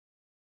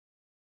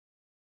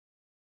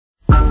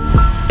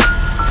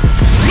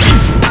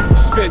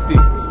50.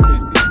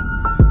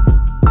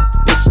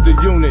 It's the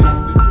unit.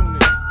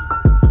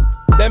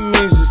 That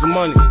means it's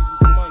money.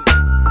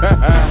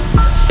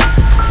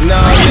 Nah,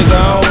 nigga,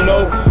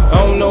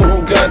 I don't know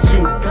who got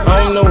you.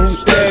 I don't know who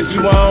stabbed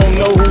you. I don't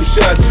know who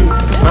shot you.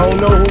 I don't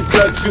know who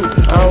cut you.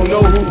 I don't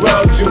know who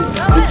robbed you.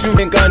 But you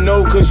think I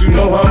know, cause you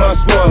know how my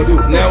squad do.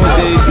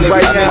 Nowadays,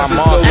 niggas my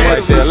mom's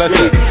right there.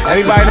 Listen,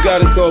 everybody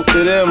gotta talk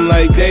to them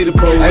like they the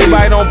police.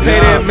 Everybody don't pay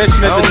their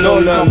admission at the door.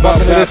 You don't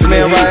bump into this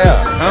man right here.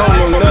 I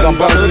don't know nothing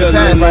about this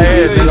man right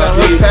here.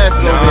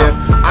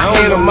 I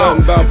don't know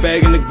nothing about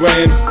bagging the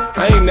grams.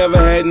 I ain't never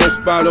had no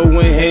spot or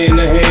went hand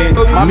to hand.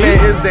 My man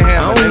is the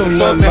hammer. I don't know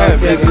nothing about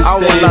taking a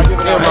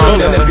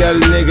stand. That's got a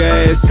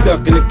nigga ass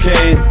stuck in a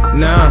can.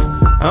 Nah,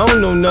 I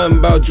don't know nothing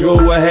about draw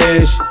or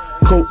hash.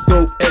 Coke,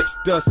 dope, X,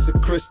 dust, or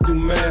crystal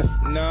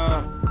meth.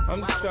 Nah,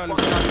 I'm just trying to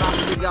knock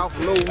a nigga out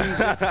for no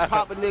reason,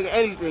 pop a nigga,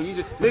 anything.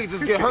 Niggas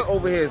just get hurt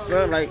over here,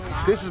 son. Like,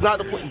 this is not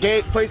the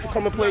place to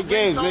come and play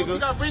games,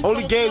 nigga.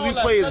 Only games we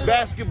play is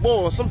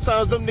basketball. And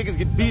sometimes them niggas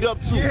get beat up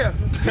too. Yeah,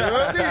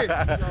 that's it.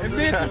 And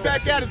Manson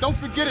back at it. Don't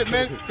forget it,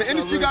 man. The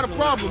industry got a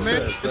problem,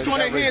 man. It's on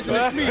their hands and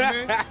it's me,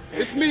 man.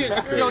 It's me.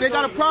 Yo, they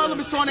got a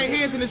problem. It's on their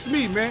hands and it's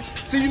me, man.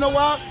 See, you know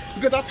why?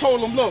 Because I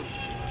told them, look,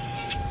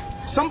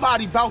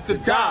 somebody about to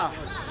die.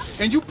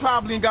 And you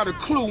probably ain't got a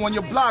clue on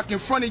your block in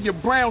front of your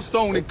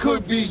brownstone. It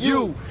could be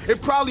you.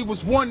 It probably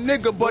was one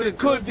nigga, but it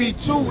could be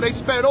two. They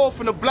sped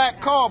off in a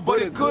black car,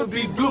 but it could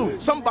be blue.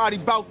 Somebody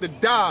about to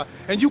die,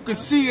 and you can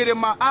see it in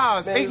my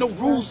eyes. Ain't no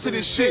rules to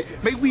this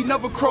shit. May we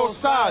never cross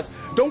sides.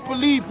 Don't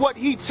believe what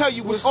he tell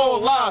you, it's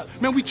all lies.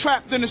 Man, we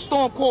trapped in a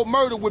storm called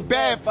murder with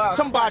bad.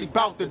 Somebody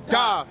about to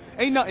die.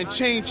 Ain't nothing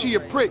changed, he a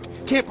prick.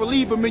 Can't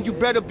believe him, and you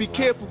better be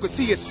careful, cause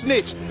he a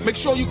snitch. Make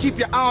sure you keep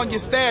your eye on your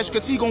stash,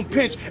 cause he gon'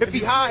 pinch. If he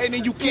hiding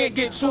and you can't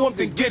get to him,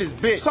 then get his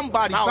bitch.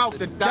 Somebody about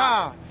to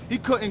die. He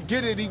couldn't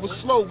get it, he was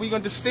slow, we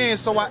understand,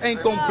 so I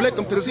ain't gon' blick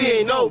him cause he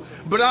ain't know.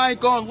 But I ain't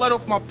gon' let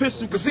off my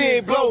pistol cause he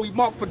ain't blow. He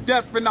marked for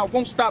death and I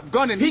won't stop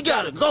gunning. He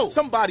gotta go.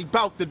 Somebody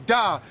about to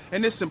die,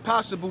 and it's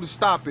impossible to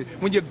stop it.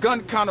 When your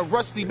gun kinda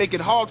rusty, make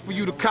it hard for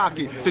you to cock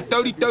it. The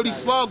 30-30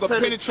 slug will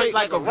penetrate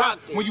like a rock.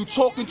 When you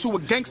talking to a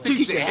gangster,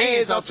 keep your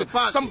hands out your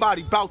pocket.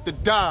 Somebody about to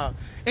die.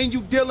 And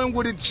you dealing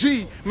with a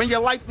G, man, your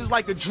life is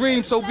like a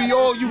dream, so be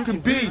all you can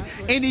be.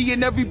 Any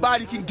and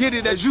everybody can get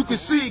it, as you can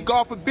see.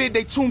 God forbid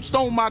they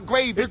tombstone my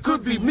grave, it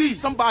could be me.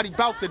 Somebody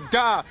about to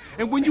die.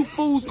 And when you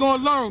fools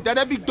gonna learn that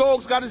every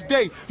dog's got his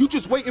day, you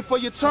just waiting for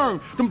your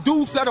turn. Them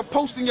dudes that are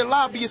posting your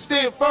lobby is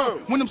stand firm.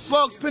 When them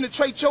slugs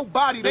penetrate your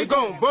body, they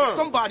gon' burn.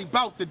 Somebody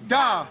about to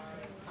die.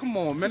 Come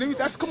on, man,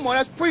 that's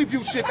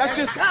preview shit. That's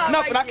just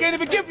nothing. I can't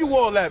even give you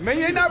all that, man.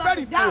 You ain't not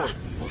ready for it.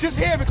 Just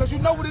hear it because you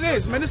know what it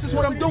is, man. This is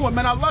what I'm doing,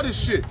 man. I love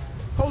this shit.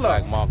 Hold up.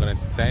 Black Market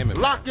Entertainment.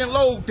 Lock and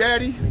load,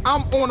 daddy.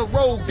 I'm on the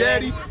road,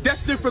 daddy.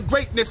 Destined for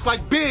greatness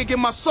like big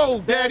in my soul,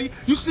 daddy.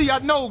 You see, I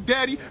know,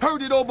 daddy.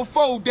 Heard it all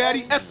before,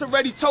 daddy. Esther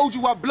already told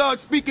you our blood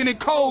speaking in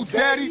codes,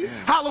 daddy.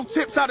 Hollow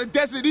tips out of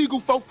Desert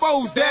Eagle for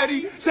foes,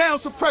 daddy. Sound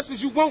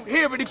suppressors, you won't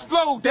hear it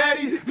explode,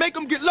 daddy. Make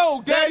them get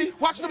low, daddy.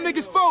 Watch them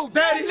niggas fold,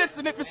 daddy.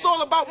 Listen, if it's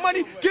all about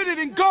money, get it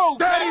in gold,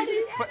 daddy.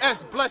 For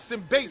S,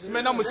 blessing Bates,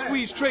 man, I'ma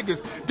squeeze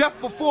triggers. Death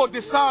before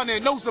dishonor,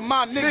 and those are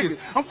my niggas.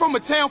 I'm from a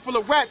town full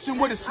of rats and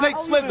where the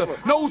snakes slither.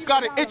 Nose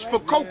got an itch for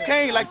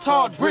cocaine like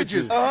Todd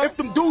Bridges. If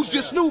them dudes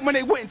just knew, man,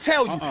 they wouldn't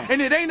tell you.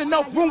 And it ain't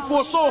enough room for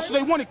us all, so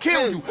they want to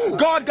kill you.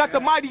 God got the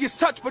mightiest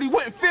touch, but he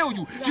wouldn't feel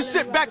you. Just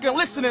sit back and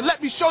listen and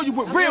let me show you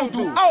what real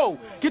do. Oh,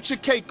 get your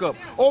cake up.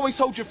 Always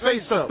hold your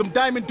face up. Them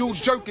diamond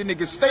dudes jerking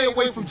niggas. Stay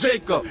away from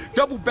Jacob.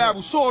 Double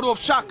barrel, sword off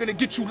shotgun to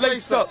get you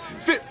laced up.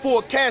 Fit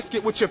for a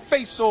casket with your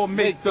face all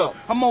made up.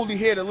 I'm only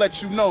here to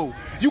let you know.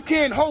 You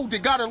can't hold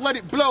it, gotta let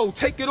it blow.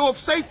 Take it off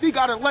safety,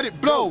 gotta let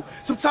it blow.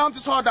 Sometimes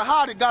it's hard to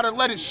hide it, gotta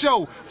let it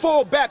show.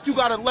 Fall back, you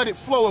gotta let it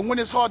flow. And when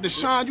it's hard to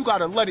shine, you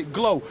gotta let it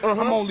glow.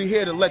 I'm only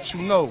here to let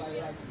you know.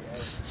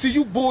 See,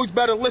 you boys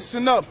better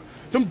listen up.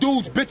 Them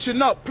dudes bitching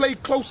up, play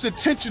close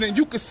attention and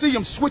you can see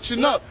them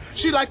switching up.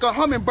 She like a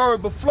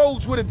hummingbird but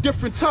flows with a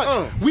different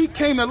touch. We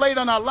came to late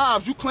on our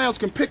lives, you clowns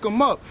can pick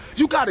them up.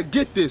 You gotta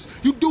get this,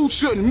 you dudes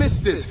shouldn't miss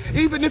this.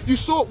 Even if you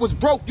saw it was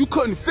broke, you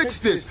couldn't fix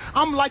this.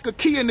 I'm like a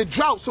key in the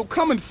drought, so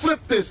come and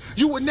flip this.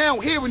 You are now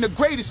hearing the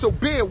greatest, so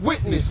bear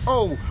witness.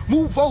 Oh,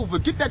 move over,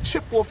 get that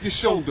chip off your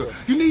shoulder.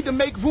 You need to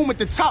make room at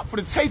the top for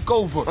the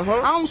takeover.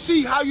 I don't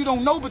see how you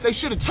don't know, but they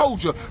should have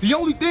told you. The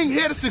only thing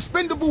here that's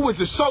expendable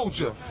is a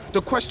soldier.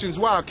 The question's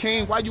why,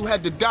 Kane? Why you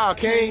had to die,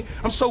 Kane?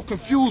 I'm so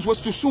confused,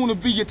 what's too soon to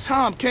be your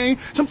time, Kane?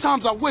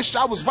 Sometimes I wish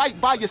I was right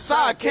by your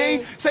side,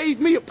 Kane.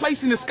 Save me a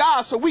place in the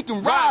sky so we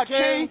can ride,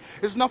 Kane.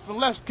 There's nothing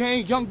left,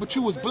 Kane. Young, but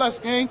you was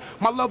blessed, Kane.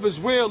 My love is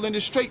real and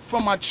it's straight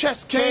from my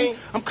chest, Kane.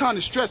 I'm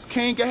kinda stressed,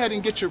 Kane. Go ahead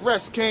and get your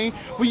rest, Kane.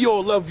 We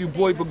all love you,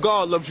 boy, but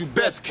God loves you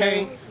best,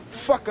 Kane.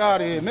 Fuck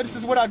out of here, man. This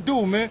is what I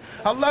do, man.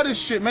 I love this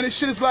shit, man. This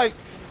shit is like,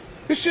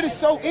 this shit is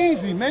so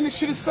easy, man. This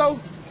shit is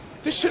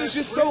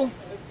just so,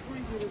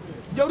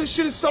 yo, this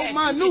shit is so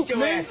minute,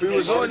 man.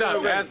 Hold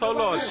up, man. Hold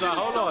on, son.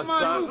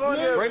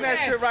 Bring that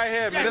shit right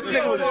here, man. This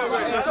nigga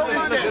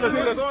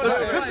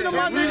Listen to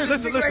my niggas.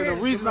 Listen,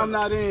 the reason I'm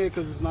not in here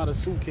because it's not a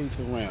suitcase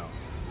around.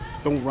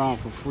 Don't rhyme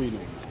for free no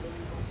more.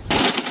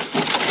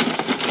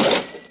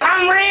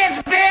 I'm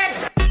rich, bitch!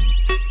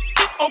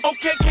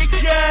 Okay,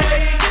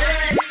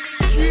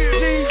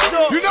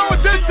 you know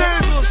what this is?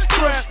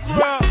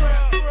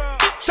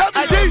 Shout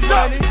to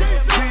Jesus!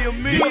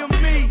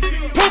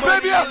 Pooh,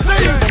 baby, I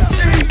see you!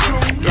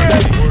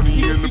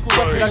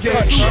 I get a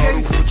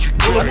suitcase.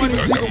 I keep a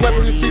secret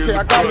weapon in secret.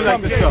 I got it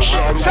coming.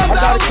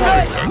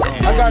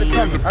 I got it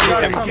coming.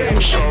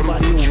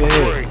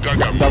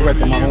 I'm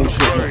directing my own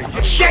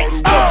shit.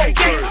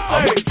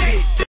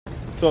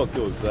 Talk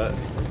to us, son.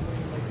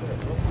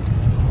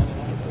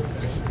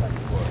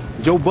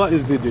 Joe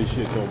Buttons did this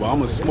shit though, but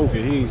I'm a smoker.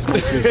 He ain't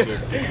smoke this shit.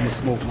 I'm gonna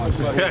smoke my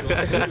shit.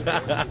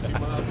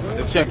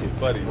 Check it.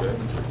 Funny, man.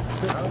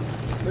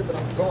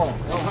 Go on.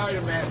 Don't hurt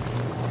him, man.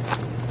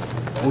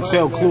 Don't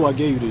tell Clue I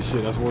gave you this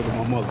shit. That's word of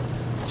my mother.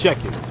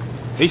 Check it.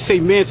 They say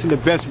Manson the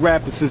best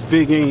rapper since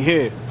Big ain't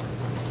here.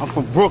 I'm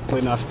from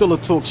Brooklyn. I still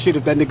talk shit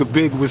if that nigga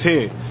Big was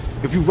here.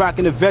 If you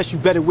rockin' a vest, you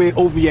better wear it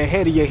over your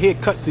head, or your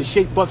haircuts and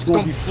shape-ups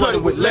gonna be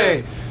flooded with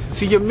lead.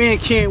 See, your man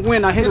can't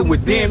win. I hit him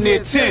with damn near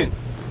 10.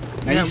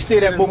 Now you say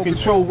that won't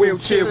control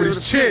wheelchair with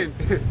his chin.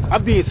 I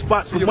be in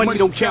spots where money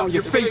don't count,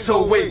 your face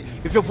whole weight.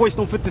 If your voice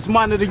don't fit this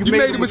monitor, you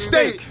made a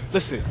mistake.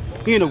 Listen,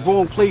 he in the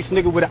wrong place,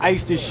 nigga, with the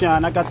ice this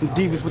shine. I got them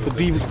divas with the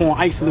beavers pouring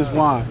ice in his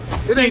wine.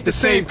 It ain't the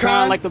same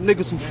kind like them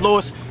niggas who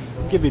floss.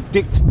 Give a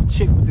dick to a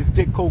chick with this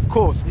dick cold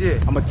course. Yeah.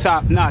 I'm a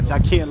top notch, I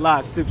can't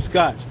lie, sip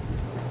scotch.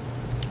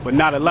 But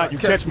not a lot, you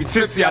catch me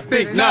tipsy, I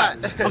think not.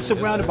 I'm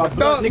surrounded by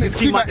blood, niggas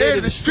keep my ear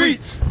to the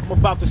streets. I'm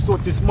about to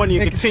sort this money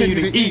and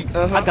continue to eat.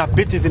 I got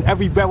bitches in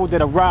every barrel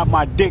that I ride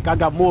my dick. I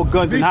got more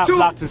guns and hot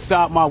blocks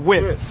inside my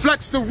whip.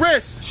 Flex the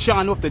wrist.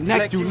 Shine off the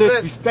neck, you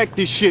list. Respect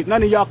this shit.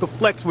 None of y'all can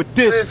flex with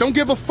this. Don't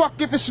give a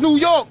fuck if it's New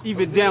York.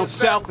 Even down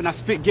south, and I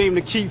spit game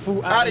to keep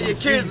food out of your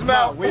kids'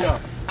 mouth. Wait up.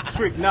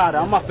 Trick nada,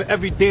 I'm out for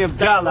every damn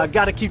dollar. I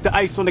gotta keep the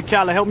ice on the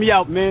collar. Help me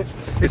out, man.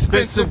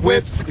 Expensive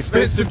whips,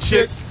 expensive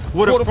chicks,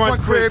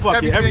 waterfront crib,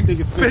 fuck it, everything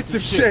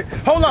expensive shit.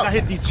 Hold up, I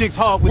hit these chicks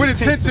hard with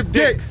intensive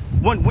dick.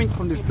 One wink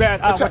from this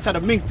bad eye, watch how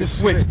to mink this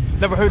switch.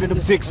 Never heard of them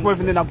dicks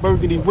swerving in our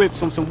burgundy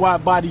whips on some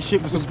wide body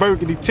shit with some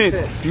burgundy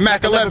tints.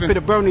 Mac 11 fit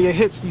a burn in your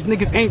hips. These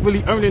niggas ain't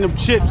really earning them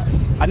chips.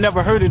 I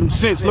never heard of them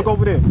since. Look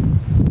over there.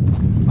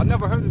 I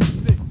never heard of them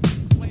since.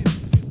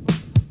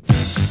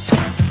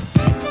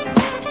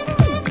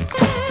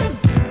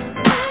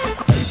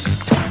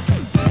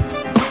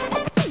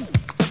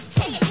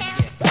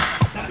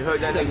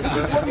 This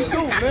is what we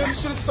do, man.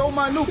 This shit is so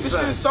minute. This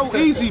shit is so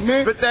easy,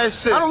 man. Spit that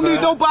shit, I don't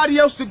need nobody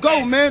else to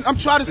go, man. I'm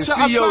trying to tell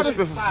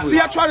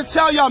I try to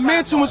tell y'all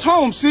Manson was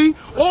home, see?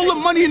 All the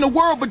money in the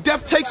world, but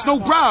death takes no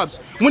bribes.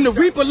 When the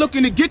Reaper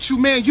looking to get you,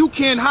 man, you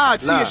can't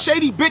hide. See, a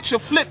shady bitch will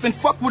flip and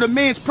fuck with a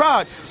man's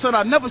pride. Said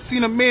I never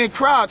seen a man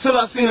cry till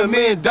I seen a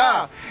man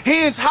die.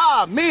 Hands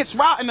high, man's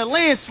riding a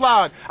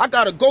landslide. I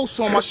got a ghost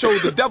on my shoulder,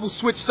 the devil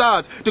switch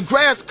sides. The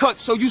grass cut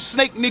so you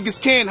snake niggas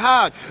can't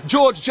hide.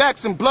 George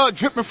Jackson, blood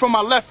dripping from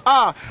my left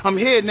eye. I'm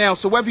here now,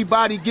 so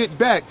everybody get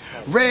back.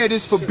 Red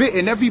is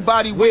forbidden,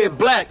 everybody wear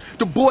black.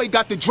 The boy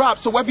got the drop,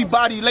 so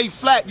everybody lay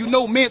flat. You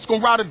know man's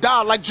gonna ride or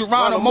die like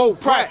Geronimo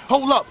Pratt.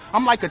 Hold up,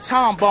 I'm like a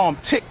time bomb,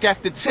 tick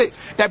after tick.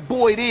 That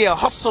boy there,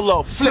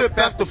 hustler, flip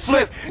after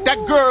flip. That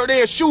girl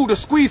there, shooter,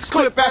 squeeze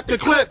clip after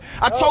clip.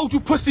 I told you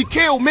pussy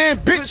kill, man,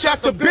 bitch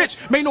after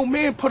bitch. May no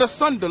man put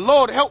us under,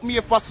 Lord help me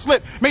if I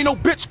slip. May no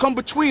bitch come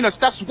between us,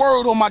 that's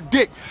word on my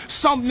dick.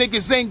 Some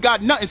niggas ain't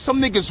got nothing,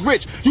 some niggas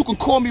rich. You can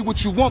call me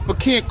what you want, but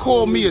can't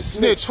call me a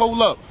snitch.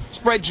 Hold up,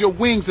 spread your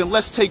wings and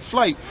let's take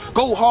flight.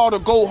 Go hard or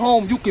go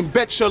home, you can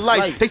bet your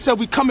life. They said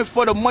we coming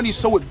for the money,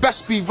 so it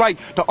best be right.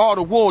 The art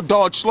of war,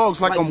 dodge slugs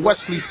like I'm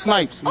Wesley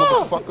Snipes,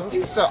 motherfucker.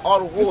 He said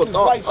art of war,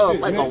 dodge slugs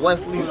like a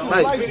Wesley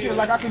Snipes.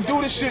 Like I can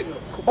do this shit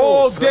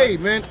all day,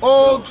 man.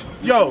 All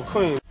yo,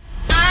 Queen.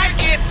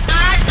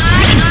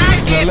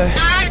 Smell it?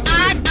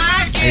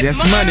 Hey,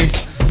 that's money.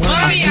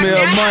 I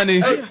smell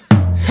money.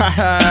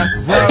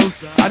 Bro,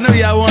 I know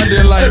y'all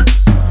wondering like,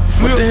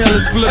 what the hell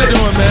is Flip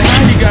doing, man?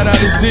 How he got out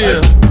this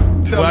deal?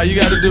 Well, all you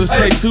gotta do is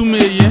take $2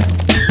 million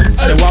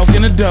and walk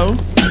in the door,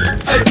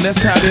 and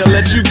that's how they'll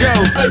let you go.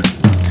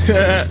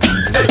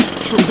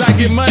 Cause I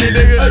get money,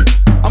 nigga.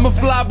 I'm a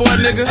fly boy,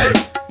 nigga.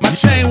 My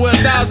chain weigh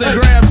 1,000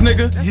 grams,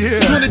 nigga.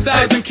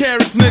 20,000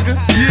 carats, nigga.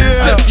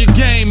 Step your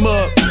game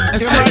up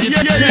and step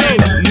your chain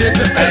up,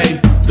 nigga. Hey,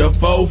 the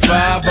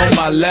 4-5 on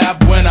my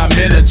lap when I'm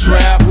in a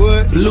trap.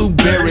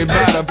 Blueberry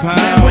by the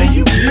pound. Where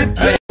you get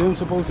that? Him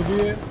supposed to be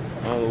here?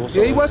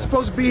 Yeah, he was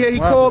supposed to be here. He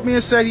called me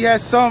and said he had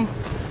some.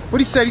 What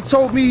he said? He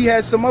told me he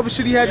had some other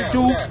shit he had to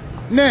do.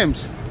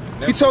 Nims.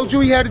 He told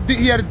you he had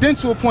a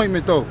dental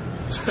appointment though.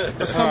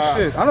 Or some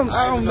shit. I don't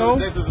know. I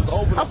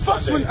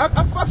fucks with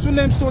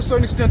Nims to a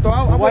certain extent though.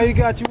 Why he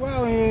got you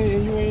out here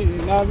and you ain't? You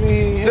know what I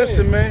mean?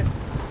 Listen, man.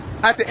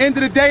 At the end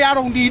of the day, I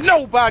don't need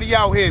nobody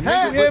out here,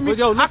 man. You hear me?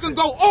 Yo, I can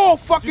go all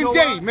fucking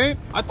day, man.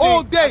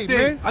 All day,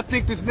 man. I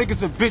think this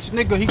nigga's a bitch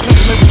nigga. He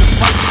couldn't live in the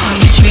fight.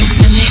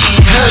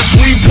 As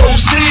we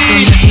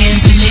proceed.